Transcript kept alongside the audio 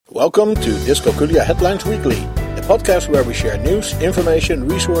Welcome to Dyscalculia Headlines Weekly, a podcast where we share news, information,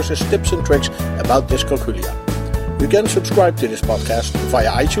 resources, tips and tricks about dyscalculia. You can subscribe to this podcast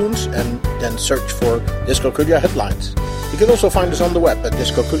via iTunes and then search for Dyscalculia Headlines. You can also find us on the web at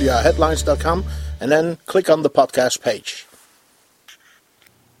dyscalculiaheadlines.com and then click on the podcast page.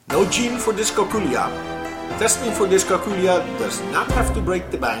 No gene for dyscalculia. Testing for dyscalculia does not have to break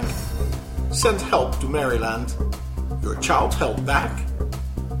the bank. Send help to Maryland. Your child held back.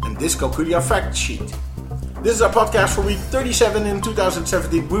 And Dyscalculia Fact Sheet. This is our podcast for week 37 in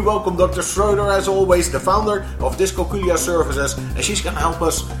 2017. We welcome Dr. Schroeder, as always, the founder of Dyscalculia Services, and she's going to help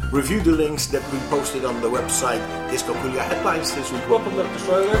us review the links that we posted on the website Dyscalculia Headlines this week. Welcome, Dr.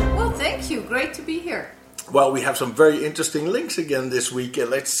 Schroeder. Well, thank you. Great to be here. Well, we have some very interesting links again this week.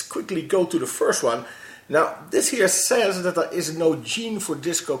 Let's quickly go to the first one. Now, this here says that there is no gene for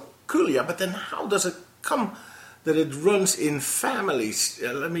dyscalculia, but then how does it come that it runs in families?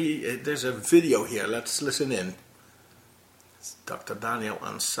 There's a video here. Let's listen in. It's Dr. Daniel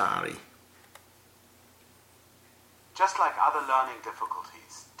Ansari. Just like other learning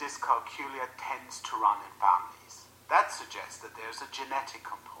difficulties, dyscalculia tends to run in families. That suggests that there's a genetic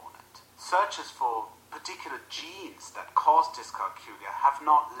component. Searches for particular genes that cause dyscalculia have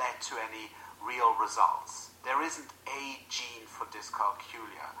not led to any real results. There isn't a gene for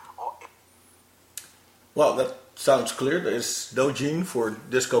dyscalculia or Well, that sounds clear. There's no gene for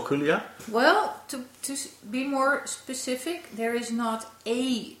dyscalculia. Well, to be more specific, there is not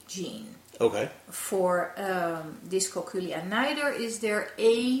a gene for dyscalculia. Neither is there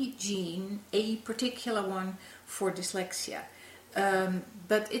a gene, a particular one, for dyslexia.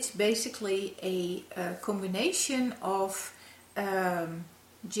 But it's basically a combination of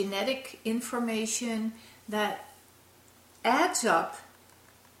genetic information that adds up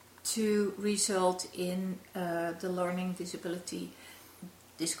to result in the learning disability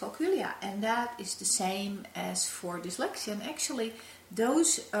dyscalculia, and that is the same as for dyslexia. And actually,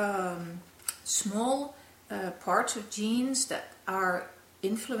 those small parts of genes that are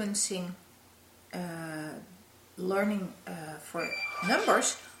influencing learning for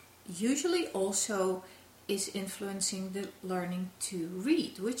numbers usually also is influencing the learning to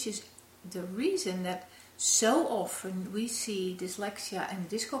read, which is the reason that so often we see dyslexia and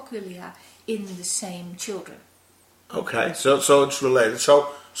dyscalculia in the same children. Okay, so it's related. So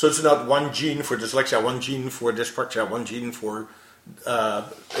it's not one gene for dyslexia, one gene for dyspraxia, one gene for,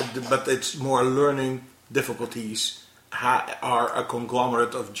 but it's more learning difficulties are a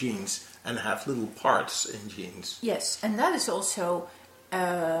conglomerate of genes and have little parts in genes. Yes, and that is also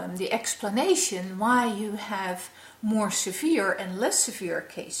the explanation why you have more severe and less severe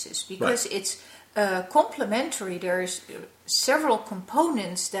cases, because it's complementary. There's several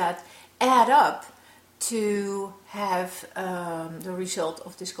components that add up to have the result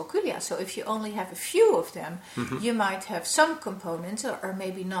of dyscalculia. So if you only have a few of them, you might have some components are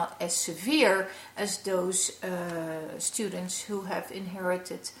maybe not as severe as those students who have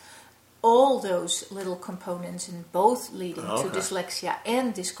inherited all those little components, and both leading to dyslexia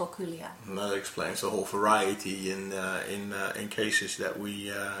and dyscalculia. And that explains the whole variety in cases that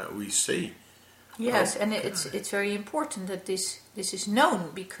we see. Yes, and it's very important that this is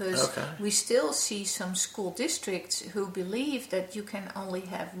known, because we still see some school districts who believe that you can only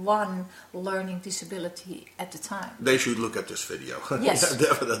have one learning disability at a time. They should look at this video. Yes, yeah,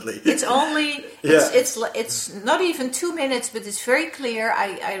 definitely. It's only it's not even 2 minutes, but it's very clear.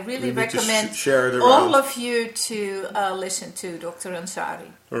 I really recommend all of you to listen to Dr.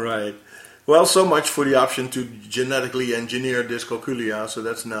 Ansari. Right. Well, so much for the option to genetically engineer dyscalculia, so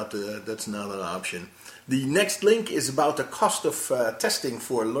that's not an option. The next link is about the cost of testing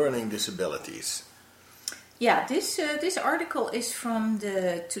for learning disabilities. Yeah, this article is from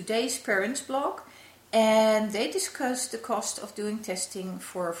the Today's Parents blog, and they discuss the cost of doing testing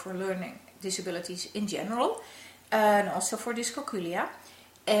for learning disabilities in general, and also for dyscalculia.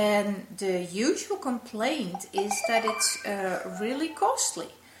 And the usual complaint is that it's really costly.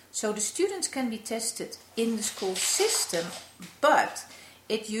 So the students can be tested in the school system, but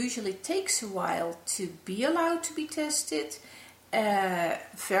it usually takes a while to be allowed to be tested.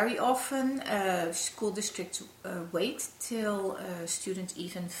 Very often school districts wait till students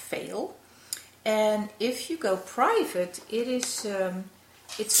even fail. And if you go private, it's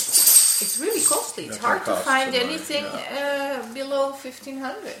really costly. It's hard to find anything below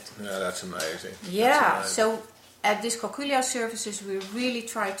 1,500. Yeah, that's amazing. Yeah, so at Dyscalculia Services, we really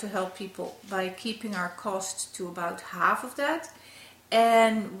try to help people by keeping our costs to about half of that.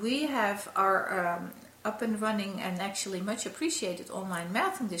 And we have our up and running and actually much appreciated online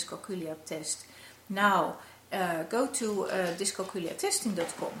math and dyscalculia test now go to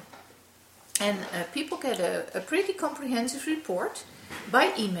dyscalculiatesting.com, and people get a pretty comprehensive report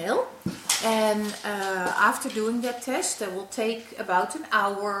by email. And after doing that test, that will take about an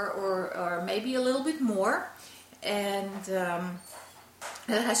hour or maybe a little bit more. And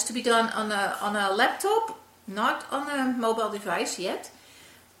it has to be done on a laptop, not on a mobile device yet.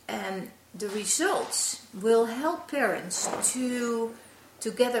 And the results will help parents to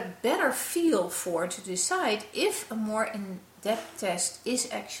get a better feel for, to decide if a more in-depth test is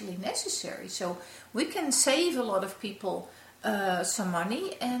actually necessary. So we can save a lot of people some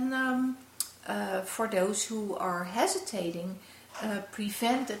money, and for those who are hesitating,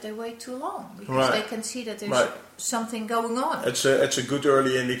 prevent that they wait too long, because they can see that there's something going on. It's a good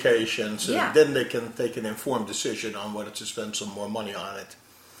early indication, so then they can take an informed decision on whether to spend some more money on it.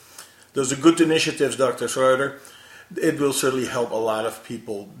 Those are good initiatives, Dr. Schroeder. It will certainly help a lot of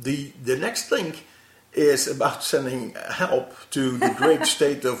people. The next link is about sending help to the great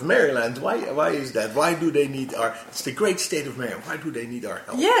state of Maryland. Why is that? Why do they need it's the great state of Maryland. Why do they need our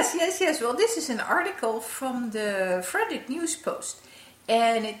help? Yes. Well, this is an article from the Frederick News Post.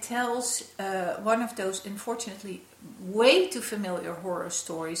 And it tells one of those, unfortunately, way too familiar horror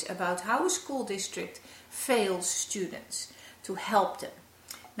stories about how a school district fails students to help them.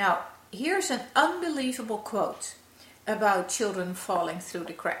 Now, here's an unbelievable quote about children falling through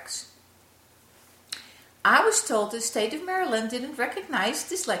the cracks. I was told the state of Maryland didn't recognize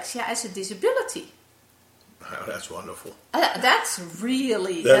dyslexia as a disability. Oh, that's wonderful. That's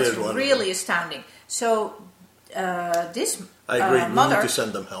really astounding. So this I agree. mother,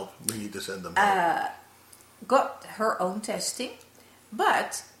 we need to send them help. got her own testing,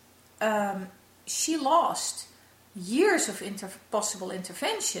 but she lost years of possible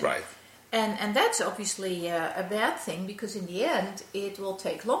intervention. Right. And that's obviously a bad thing, because in the end it will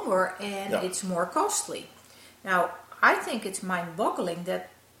take longer and it's more costly. Now, I think it's mind-boggling that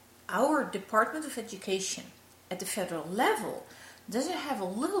our Department of Education at the federal level doesn't have a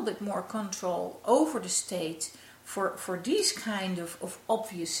little bit more control over the state for these kind of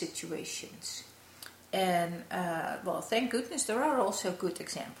obvious situations. And, well, thank goodness there are also good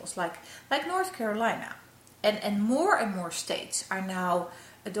examples, like North Carolina. And more states are now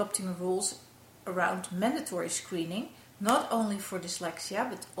adopting rules around mandatory screening, not only for dyslexia,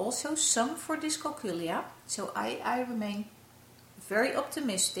 but also some for dyscalculia. So I remain very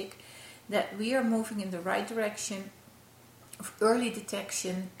optimistic that we are moving in the right direction of early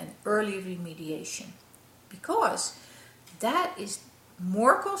detection and early remediation, because that is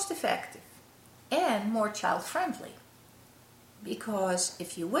more cost effective and more child friendly. Because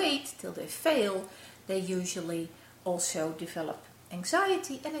if you wait till they fail, they usually also develop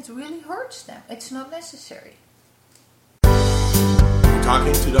anxiety, and it really hurts them. It's not necessary. We're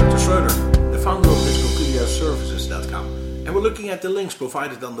talking to Dr. Schroeder, the founder of dyscalculiaservices.com, and we're looking at the links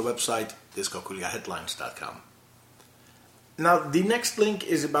provided on the website dyscalculiaheadlines.com. Now, the next link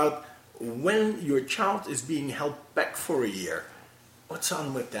is about when your child is being held back for a year. What's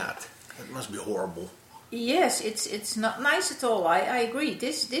on with that? It must be horrible. Yes, it's not nice at all. I agree.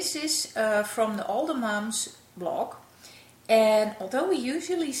 This is from the All the Moms blog. And although we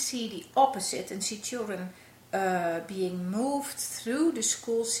usually see the opposite and see children being moved through the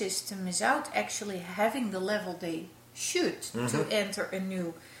school system without actually having the level they should to enter a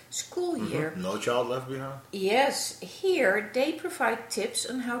new school year. No child left behind? Yes, here they provide tips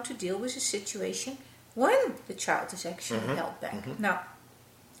on how to deal with a situation when the child is actually held back. Now,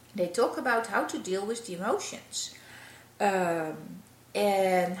 they talk about how to deal with the emotions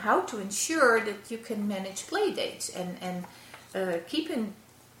and how to ensure that you can manage play dates and keep in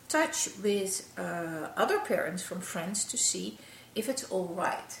touch with other parents from friends to see if it's all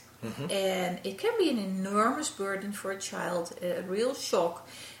right. And it can be an enormous burden for a child, a real shock.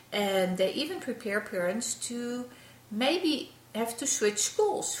 And they even prepare parents to maybe have to switch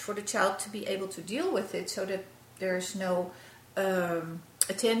schools for the child to be able to deal with it, so that there's no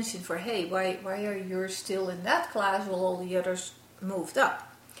attention for, hey, why are you still in that class while all the others moved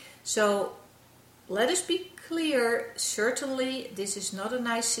up? So let us be clear, certainly this is not a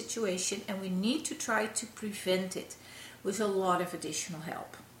nice situation, and we need to try to prevent it with a lot of additional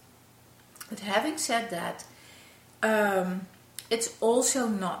help. But having said that, it's also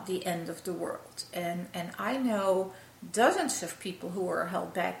not the end of the world. And I know dozens of people who are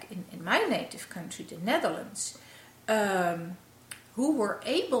held back in my native country, the Netherlands, who were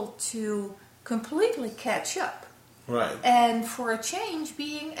able to completely catch up. Right. And for a change,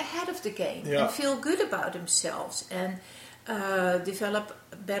 being ahead of the game and feel good about themselves and develop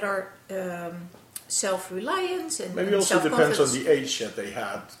better self-reliance and maybe also self-confidence. depends on the age that they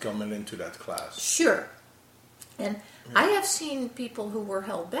had coming into that class. Sure. And I have seen people who were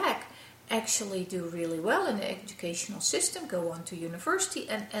held back actually do really well in the educational system, go on to university,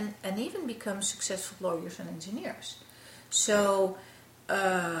 and even become successful lawyers and engineers. So,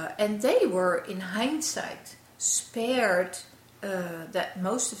 and they were, in hindsight, spared that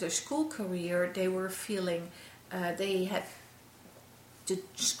most of their school career they were feeling they had to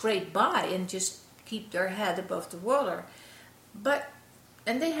scrape by and just keep their head above the water.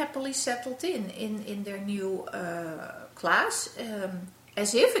 And they happily settled in their new class,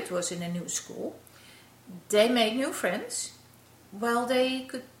 as if it was in a new school. They made new friends, while they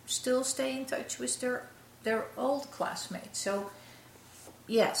could still stay in touch with their old classmates. So,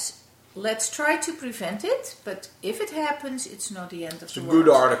 yes, let's try to prevent it, but if it happens, it's not the end of the world. It's a good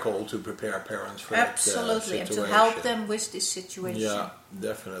article to prepare parents for Absolutely, that and to help them with this situation. Yeah,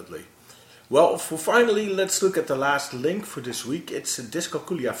 definitely. Well, finally, let's look at the last link for this week. It's a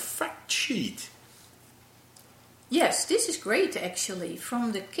Dyscalculia fact sheet. Yes, this is great actually,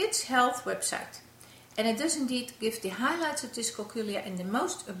 from the Kids Health website. And it does indeed give the highlights of dyscalculia in the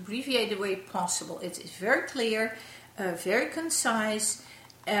most abbreviated way possible. It is very clear, very concise,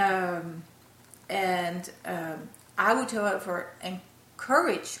 and I would, however,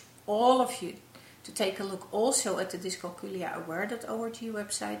 encourage all of you to take a look also at the dyscalculiaaware.org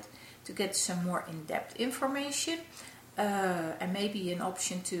website to get some more in-depth information, and maybe an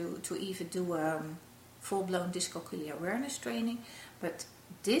option to even do full-blown dyscalculia awareness training. But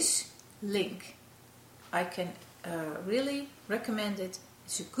this link, I can really recommend it.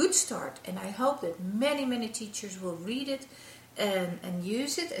 It's a good start, and I hope that many teachers will read it and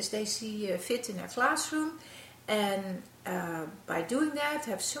use it as they see fit in their classroom, and by doing that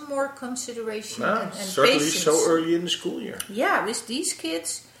have some more consideration and certainly patience. So early in the school year. Yeah, with these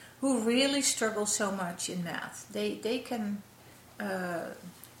kids who really struggle so much in math, they can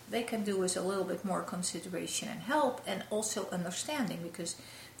do with a little bit more consideration and help, and also understanding, because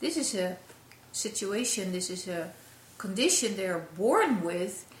this is a situation, this is a condition they are born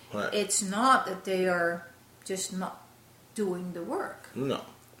with. Right. It's not that they are just not doing the work. No,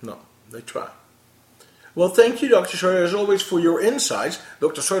 they try. Well, thank you, Dr. Schroeder, as always, for your insights.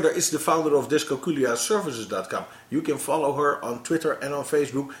 Dr. Schroeder is the founder of dyscalculiaservices.com. You can follow her on Twitter and on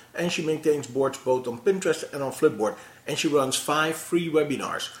Facebook, and she maintains boards both on Pinterest and on Flipboard, and she runs 5 free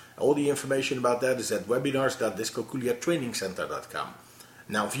webinars. All the information about that is at webinars.dyscalculiatrainingcenter.com.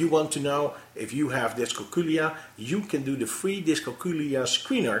 Now, if you want to know if you have dyscalculia, you can do the free dyscalculia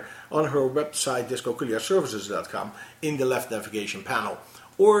screener on her website, dyscalculiaservices.com, in the left navigation panel.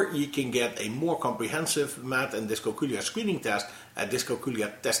 Or you can get a more comprehensive math and dyscalculia screening test at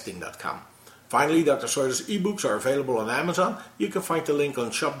dyscalculiatesting.com. Finally, Dr. Schroeder's ebooks are available on Amazon. You can find the link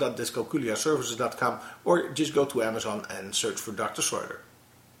on shop.dyscalculiaservices.com, or just go to Amazon and search for Dr. Schroeder.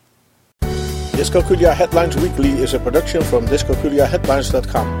 Dyscalculia Headlines Weekly is a production from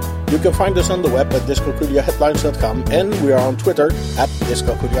dyscalculiaheadlines.com. You can find us on the web at dyscalculiaheadlines.com, and we are on Twitter at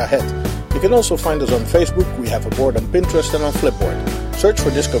dyscalculiahead. You can also find us on Facebook. We have a board on Pinterest and on Flipboard. Search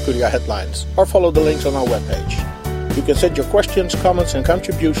for Dyscalculia Headlines or follow the links on our webpage. You can send your questions, comments and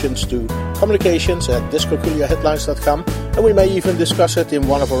contributions to communications@dyscalculiaheadlines.com, and we may even discuss it in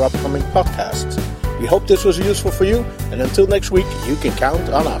one of our upcoming podcasts. We hope this was useful for you, and until next week, you can count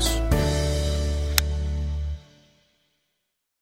on us.